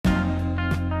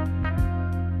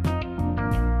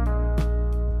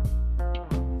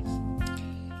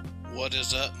What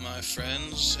is up, my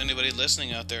friends? Anybody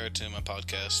listening out there to my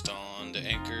podcast on the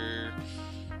Anchor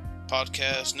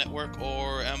Podcast Network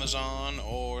or Amazon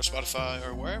or Spotify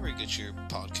or wherever you get your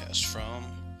podcast from.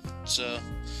 It's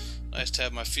nice to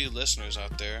have my few listeners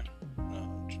out there.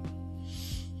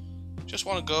 Just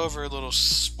want to go over a little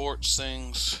sports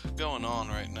things going on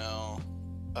right now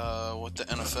with the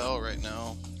NFL right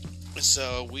now. It's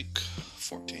week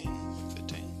 14,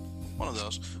 15, one of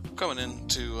those. We're coming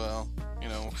into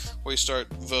where you start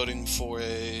voting for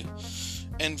a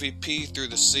MVP through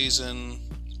the season.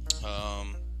 A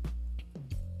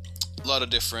lot of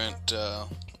different, I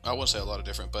won't say a lot of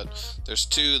different, but there's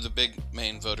two of the big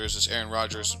main voters is Aaron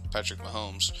Rodgers and Patrick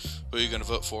Mahomes, who you're going to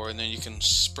vote for, and then you can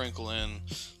sprinkle in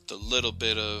the little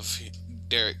bit of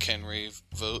Derrick Henry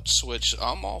votes, which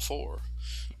I'm all for.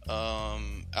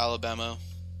 Alabama,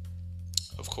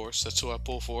 of course, that's who I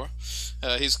pull for.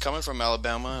 He's coming from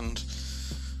Alabama, and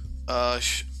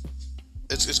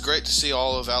it's great to see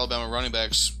all of Alabama running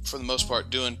backs, for the most part,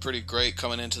 doing pretty great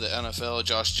coming into the NFL.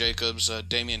 Josh Jacobs,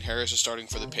 Damian Harris is starting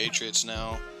for the Patriots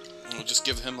now. We'll just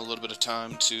give him a little bit of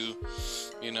time to,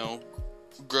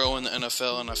 grow in the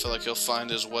NFL, and I feel like he'll find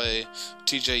his way.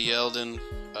 TJ Yeldon,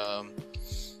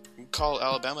 you can call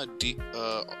Alabama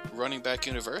running back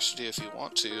university if you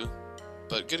want to,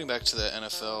 but getting back to the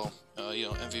NFL,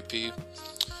 MVP.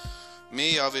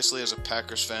 Me, obviously, as a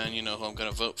Packers fan, you know who I'm going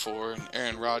to vote for. And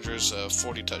Aaron Rodgers,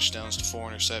 40 touchdowns to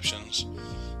 4 interceptions.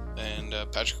 And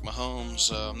Patrick Mahomes,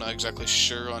 I'm not exactly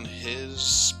sure on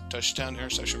his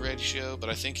touchdown-interception ratio, but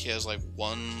I think he has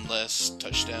one less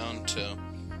touchdown to,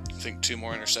 2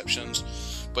 more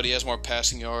interceptions. But he has more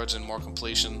passing yards and more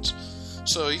completions.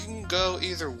 So you can go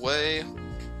either way.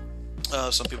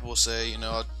 Some people will say,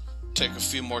 I'll take a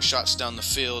few more shots down the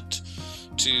field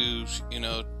to,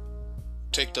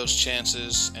 take those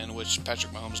chances, and which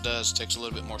Patrick Mahomes does, takes a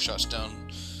little bit more shots down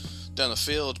the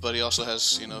field, but he also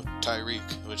has, Tyreek,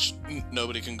 which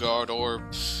nobody can guard or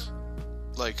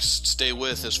stay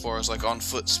with as far as on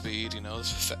foot speed.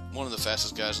 One of the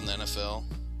fastest guys in the NFL.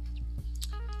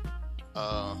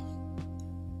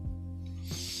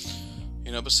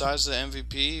 Besides the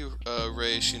MVP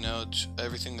race,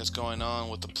 everything that's going on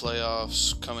with the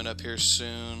playoffs coming up here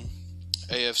soon.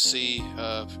 AFC,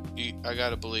 I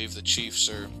gotta believe the Chiefs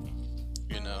are,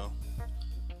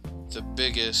 the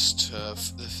biggest,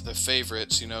 the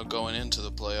favorites, going into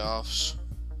the playoffs.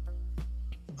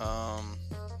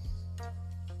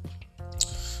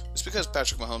 It's because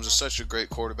Patrick Mahomes is such a great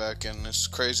quarterback, and it's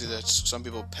crazy that some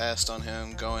people passed on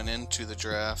him going into the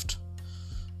draft.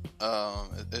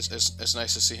 It's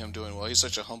nice to see him doing well. He's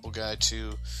such a humble guy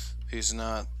too. He's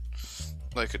not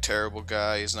a terrible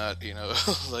guy. He's not,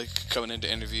 coming into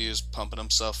interviews, pumping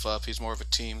himself up. He's more of a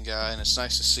team guy, and it's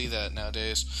nice to see that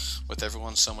nowadays with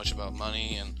everyone so much about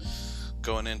money and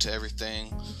going into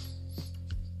everything.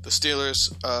 The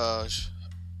Steelers,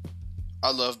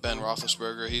 I love Ben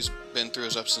Roethlisberger. He's been through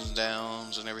his ups and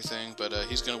downs and everything, but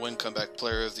he's going to win Comeback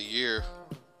Player of the Year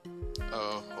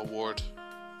award,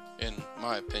 in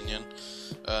my opinion.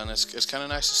 And it's kind of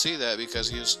nice to see that, because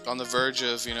he was on the verge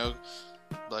of,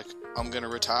 I'm going to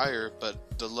retire,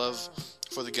 but the love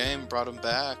for the game brought him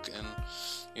back, and,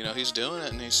 he's doing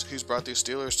it, and he's brought these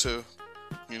Steelers to,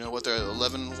 what, they're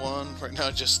 11-1 right now.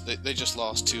 They just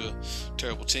lost to a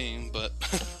terrible team, but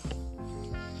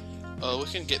we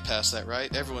can get past that,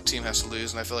 right? Every team has to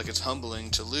lose, and I feel like it's humbling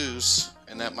to lose,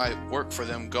 and that might work for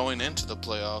them going into the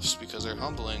playoffs, because they're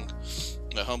humbling.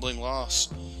 A humbling loss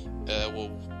will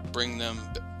bring them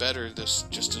better.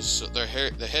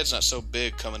 The head's not so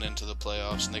big coming into the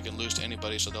playoffs, and they can lose to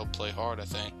anybody, so they'll play hard, I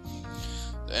think.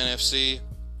 The NFC,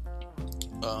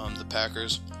 the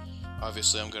Packers,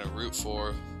 obviously I'm going to root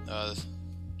for.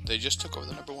 They just took over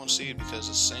the number 1 seed because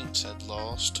the Saints had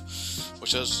lost,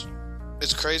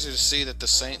 it's crazy to see that the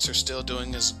Saints are still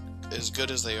doing as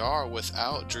good as they are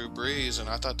without Drew Brees, and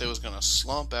I thought they was going to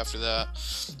slump after that.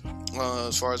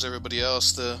 As far as everybody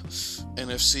else, the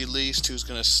NFC least, who's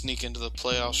going to sneak into the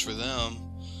playoffs for them,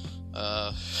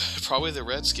 probably the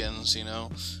Redskins, and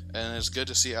it's good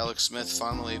to see Alex Smith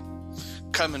finally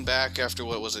coming back after,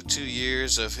 2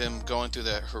 years of him going through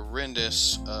that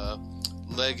horrendous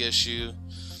leg issue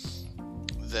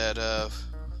that,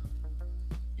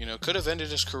 could have ended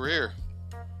his career.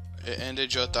 It ended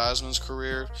Joe Theismann's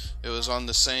career. It was on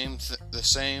the same,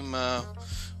 I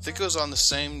think it was on the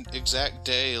same exact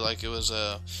day, it was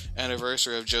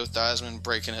anniversary of Joe Theismann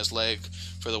breaking his leg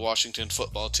for the Washington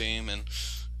football team, and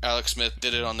Alex Smith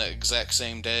did it on that exact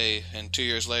same day, and 2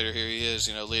 years later, here he is,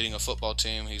 leading a football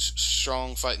team. He's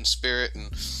strong, fighting spirit,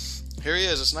 and here he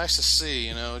is. It's nice to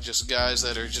see, just guys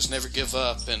that are just never give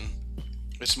up, and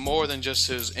it's more than just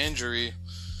his injury.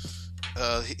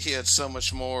 he had so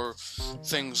much more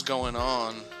things going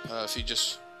on. If you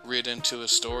just read into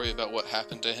his story about what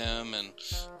happened to him, and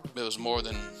it was more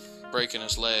than breaking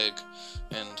his leg.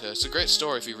 And it's a great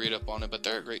story if you read up on it, but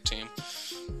they're a great team.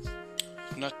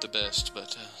 Not the best,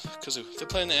 but because they're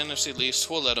playing the NFC least,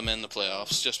 we'll let them in the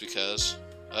playoffs just because.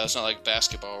 It's not like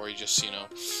basketball where you just,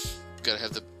 got to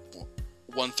have the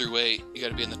 1 through 8, you got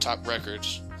to be in the top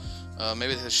records.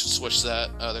 Maybe they should switch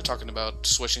that. They're talking about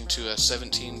switching to a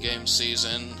 17-game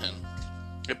season, and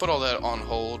they put all that on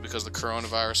hold because of the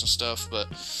coronavirus and stuff, but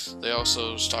they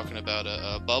also was talking about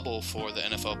a bubble for the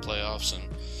NFL playoffs, and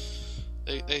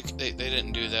they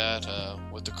didn't do that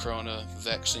with the corona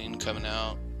vaccine coming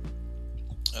out.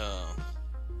 A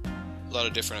lot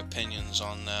of different opinions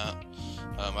on that.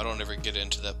 I don't ever get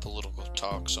into that political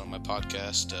talks on my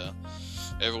podcast.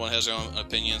 Everyone has their own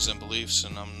opinions and beliefs,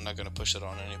 and I'm not going to push it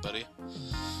on anybody.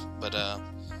 But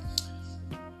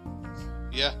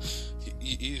yeah,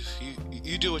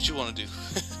 you do what you want to do,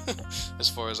 as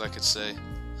far as I could say.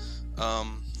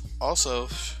 Also,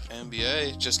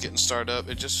 NBA just getting started up.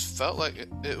 It just felt like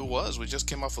it was. We just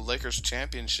came off a Lakers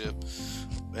championship,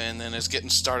 and then it's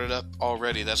getting started up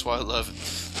already. That's why I love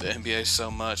the NBA so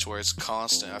much, where it's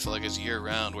constant. I feel like it's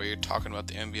year-round, where you're talking about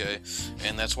the NBA,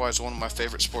 and that's why it's one of my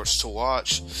favorite sports to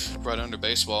watch, right under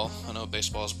baseball. I know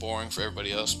baseball is boring for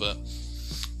everybody else, but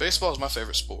baseball is my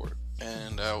favorite sport,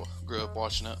 and I grew up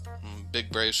watching it. I'm a big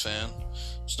Braves fan.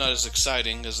 It's not as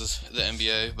exciting as the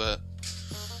NBA, but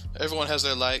everyone has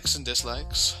their likes and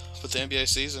dislikes. But the NBA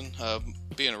season,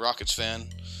 being a Rockets fan,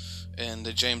 and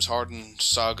the James Harden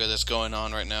saga that's going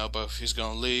on right now, but he's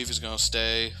going to leave, he's going to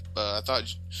stay. I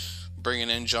thought bringing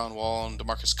in John Wall and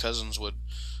DeMarcus Cousins would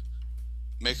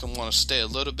make him want to stay a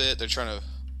little bit. They're trying to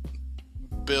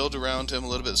build around him a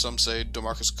little bit. Some say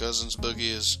DeMarcus Cousins'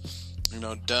 boogie is,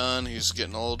 done. He's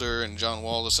getting older, and John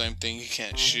Wall the same thing. He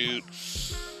can't shoot.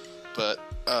 But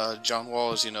John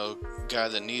Wall is, a guy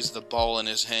that needs the ball in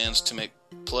his hands to make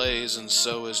plays, and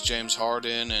so is James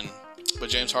Harden. But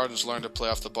James Harden's learned to play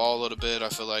off the ball a little bit. I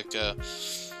feel like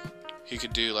he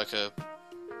could do like a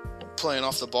playing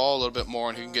off the ball a little bit more,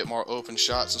 and he can get more open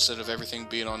shots instead of everything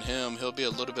being on him. He'll be a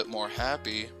little bit more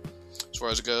happy as far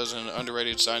as it goes. And an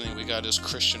underrated signing we got is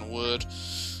Christian Wood.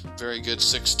 Very good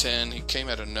 6'10". He came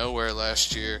out of nowhere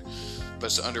last year, but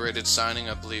it's an underrated signing.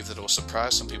 I believe that it will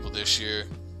surprise some people this year.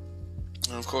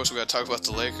 And of course, we got to talk about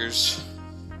the Lakers.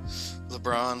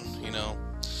 LeBron,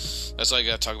 that's all you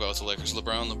got to talk about with the Lakers.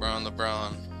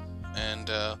 LeBron. And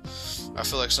I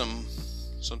feel like some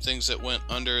things that went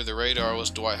under the radar was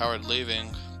Dwight Howard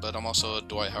leaving, but I'm also a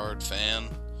Dwight Howard fan,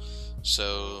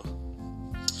 so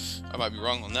I might be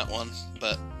wrong on that one.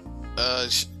 But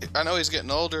I know he's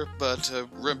getting older, but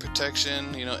rim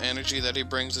protection, energy that he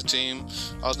brings the team.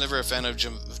 I was never a fan of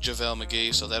JaVale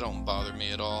McGee, so that don't bother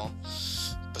me at all.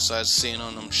 Besides seeing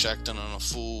on him Shaq on a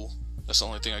fool, that's the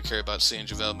only thing I care about, seeing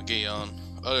JaVale McGee on.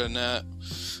 Other than that,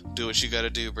 do what you got to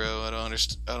do, bro. I don't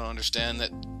understand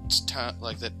that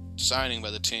that signing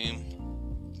by the team.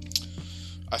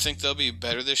 I think they'll be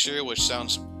better this year, which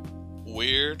sounds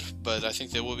weird, but I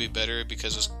think they will be better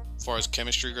because as far as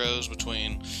chemistry goes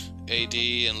between AD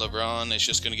and LeBron, it's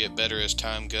just going to get better as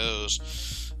time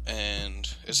goes. And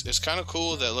it's kind of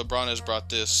cool that LeBron has brought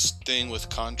this thing with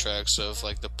contracts of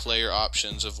like the player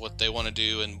options of what they want to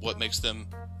do and what makes them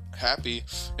happy.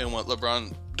 And what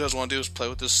LeBron does want to do is play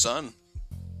with his son.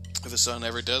 If his son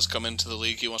ever does come into the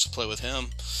league, he wants to play with him,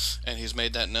 and he's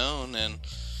made that known. And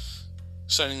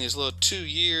signing these little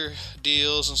 2-year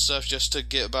deals and stuff just to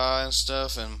get by and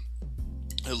stuff, and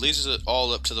it leaves it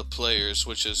all up to the players,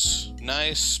 which is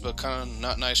nice, but kind of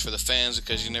not nice for the fans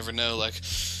because you never know. Like,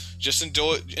 just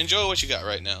enjoy what you got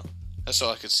right now. That's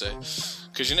all I could say.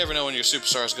 Because you never know when your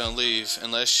superstar is going to leave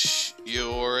unless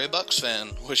you're a Bucks fan,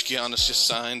 which Giannis just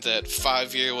signed that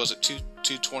 5-year, was it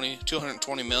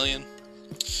 $220 million?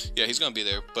 Yeah, he's going to be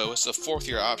there, but it's a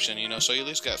 4th-year option, so you at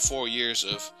least got 4 years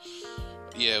of,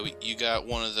 you got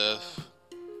one of the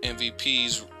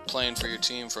MVPs playing for your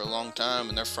team for a long time,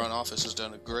 and their front office has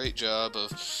done a great job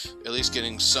of at least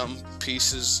getting some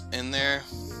pieces in there.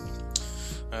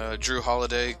 Drew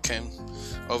Holiday came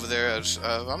over there.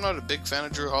 I'm not a big fan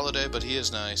of Drew Holiday, but he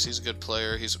is nice. He's a good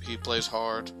player. He plays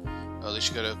hard. At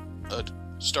least you got a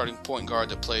starting point guard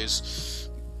that plays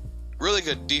really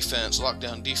good defense,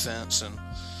 lockdown defense, and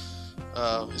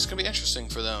it's going to be interesting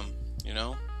for them,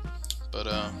 But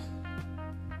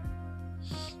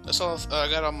that's all I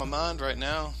got on my mind right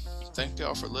now. Thank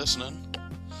y'all for listening.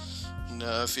 And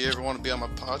if you ever want to be on my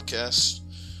podcast,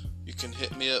 you can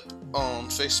hit me up on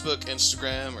Facebook,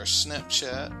 Instagram, or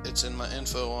Snapchat. It's in my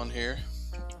info on here.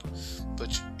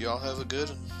 But y'all have a good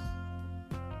one.